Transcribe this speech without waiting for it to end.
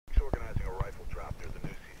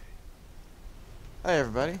Hi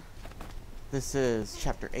everybody, this is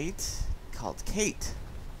chapter 8 called Kate,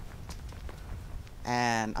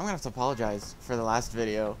 and I'm gonna have to apologize for the last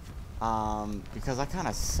video because I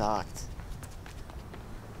kinda sucked,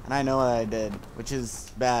 and I know that I did, which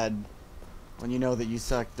is bad when you know that you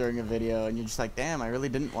sucked during a video and you're just like, damn, I really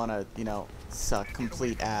didn't want to, suck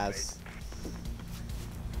complete ass.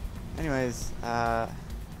 Anyways, not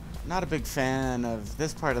a big fan of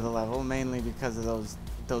this part of the level, mainly because of those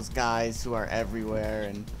guys who are everywhere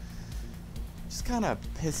and just kind of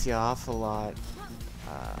piss you off a lot,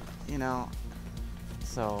 uh, you know,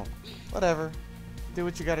 so, whatever, do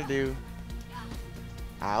what you gotta do.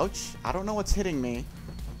 Ouch, I don't know what's hitting me,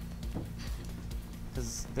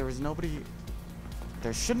 because there was nobody,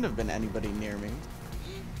 there shouldn't have been anybody near me.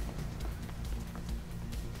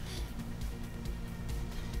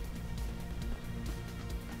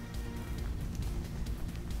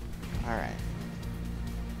 Alright.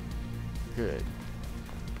 Good.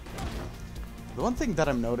 The one thing that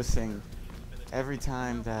I'm noticing every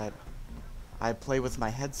time that I play with my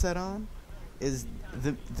headset on is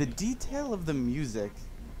the detail of the music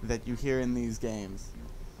that you hear in these games.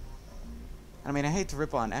 I mean, I hate to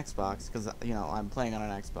rip on Xbox because, I'm playing on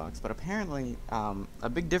an Xbox, but apparently a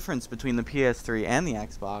big difference between the PS3 and the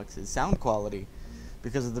Xbox is sound quality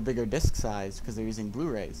because of the bigger disc size, because they're using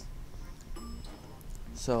Blu-rays.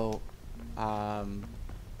 So,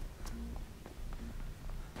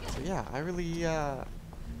 yeah,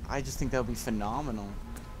 I just think that would be phenomenal.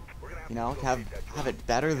 Have it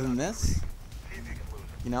better than this.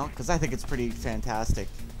 Because I think it's pretty fantastic.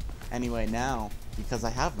 Anyway, now, because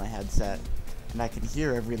I have my headset and I can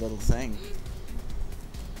hear every little thing.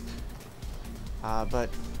 But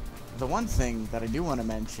the one thing that I do want to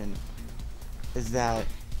mention is that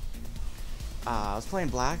I was playing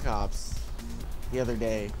Black Ops the other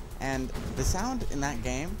day, and the sound in that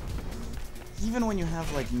game, even when you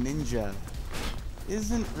have like Ninja,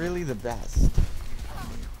 isn't really the best.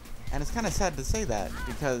 And it's kind of sad to say that,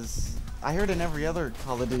 because I heard in every other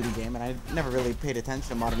Call of Duty game, and I never really paid attention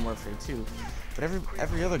to Modern Warfare 2, but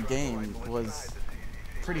every other game was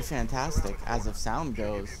pretty fantastic as of sound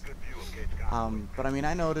goes. But I mean,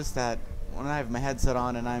 I noticed that when I have my headset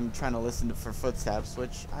on and I'm trying to listen for footsteps,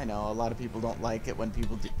 which I know a lot of people don't like it when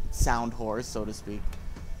people sound hoarse, so to speak,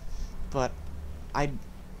 but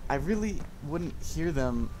I really wouldn't hear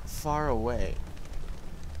them far away.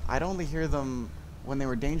 I'd only hear them when they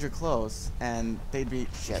were danger close, and they'd be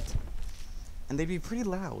and they'd be pretty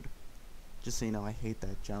loud. Just so you know, I hate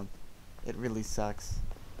that jump. It really sucks.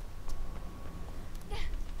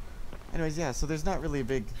 Anyways, yeah, so there's not really a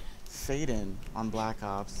big fade in on Black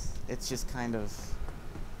Ops. It's just kind of,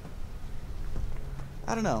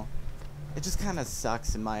 I don't know. It just kind of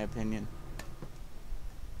sucks in my opinion.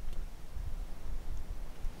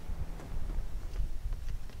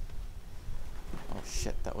 Oh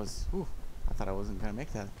shit, that was, ooh, I thought I wasn't gonna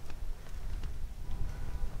make that.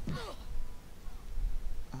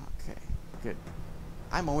 Okay, good.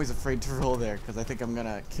 I'm always afraid to roll there because I think I'm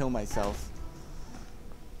gonna kill myself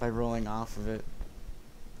by rolling off of it.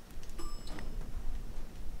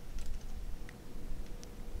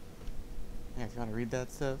 Yeah, if you want to read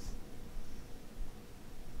that stuff.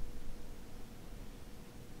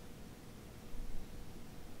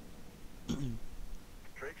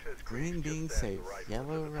 Green being safe,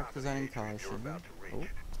 yellow representing caution. Oh.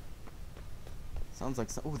 Sounds like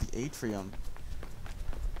some. Oh, the atrium.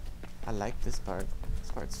 I like this part.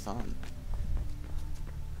 This part's fun.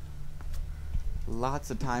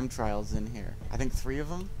 Lots of time trials in here. I think 3 of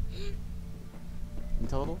them in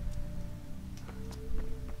total.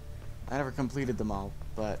 I never completed them all,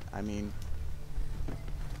 but I mean,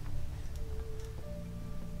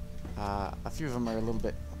 a few of them are a little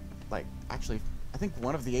bit, like, actually, I think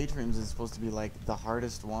one of the atriums is supposed to be like the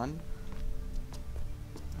hardest one.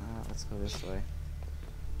 Let's go this way.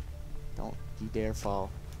 Don't you dare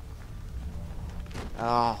fall.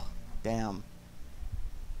 Oh, damn.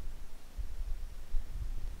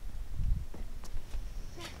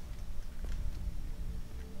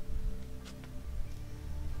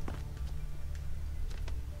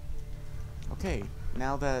 Okay,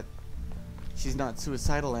 now that she's not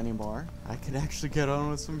suicidal anymore, I can actually get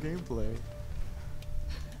on with some gameplay.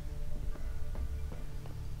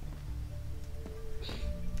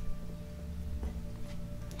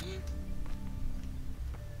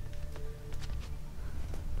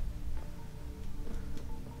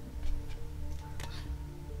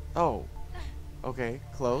 Oh, okay,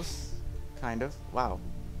 close, kind of. Wow.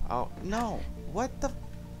 Oh, no, what the?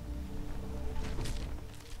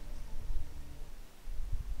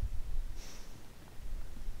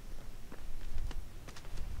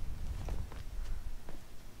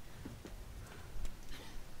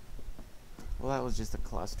 Well, that was just a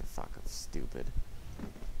clusterfuck of stupid.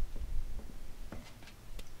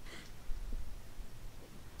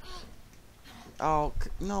 Oh,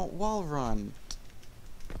 no, wall run.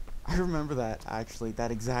 I remember that, actually,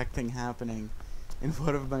 that exact thing happening in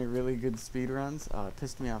one of my really good speedruns. It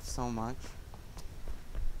pissed me off so much.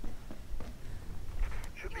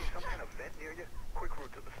 Should be some kind of vent near you. Quick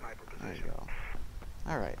route to the sniper position. There you go.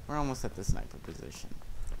 Alright, we're almost at the sniper position.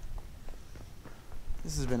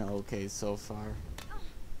 This has been okay so far.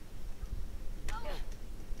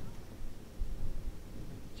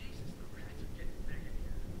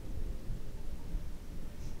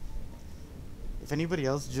 If anybody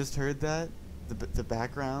else just heard that, the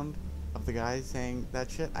background of the guy saying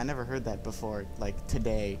that shit, I never heard that before, like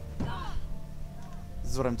today.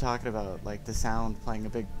 This is what I'm talking about, like the sound playing a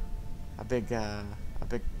big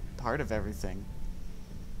part of everything.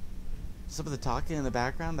 Some of the talking in the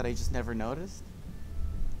background that I just never noticed.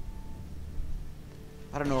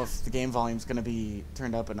 I don't know if the game volume's gonna be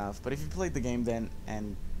turned up enough, but if you played the game then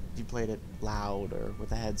and you played it loud or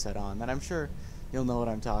with a headset on, then I'm sure you'll know what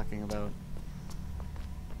I'm talking about.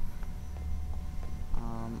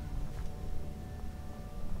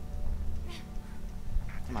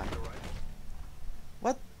 Come on.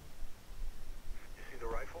 What? You see the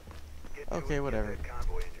rifle? Get to Okay, it, whatever. get that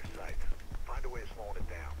convoy in your sights. Find a way of slowing it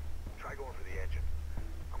down. Try going for the engine.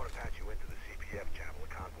 I'm gonna patch you into the CPF channel the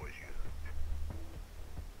convoy's using.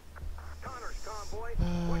 Connor's convoy.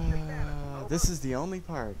 What's your status? Over? This is the only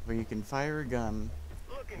part where you can fire a gun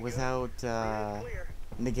Looking without clear.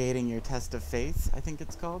 negating your test of faith, I think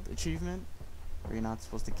it's called, achievement, where you're not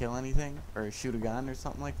supposed to kill anything or shoot a gun or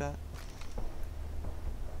something like that.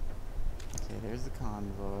 Okay, there's the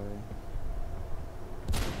convoy.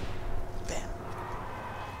 Bam.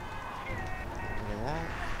 Look at that.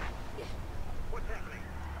 What's happening?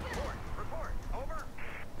 Report. Over.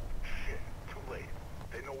 Shit. Too late.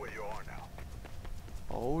 They know where you are now.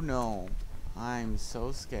 Oh no, I'm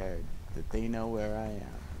so scared that they know where I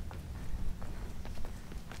am.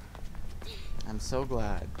 I'm so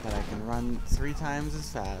glad that I can run 3 times as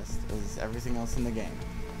fast as everything else in the game.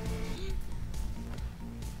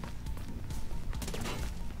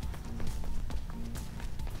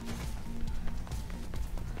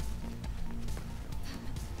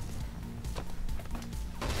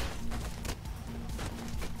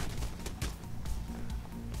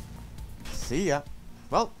 See ya.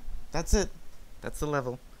 Well, that's it. That's the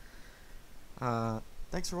level.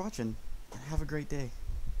 Thanks for watching. Have a great day.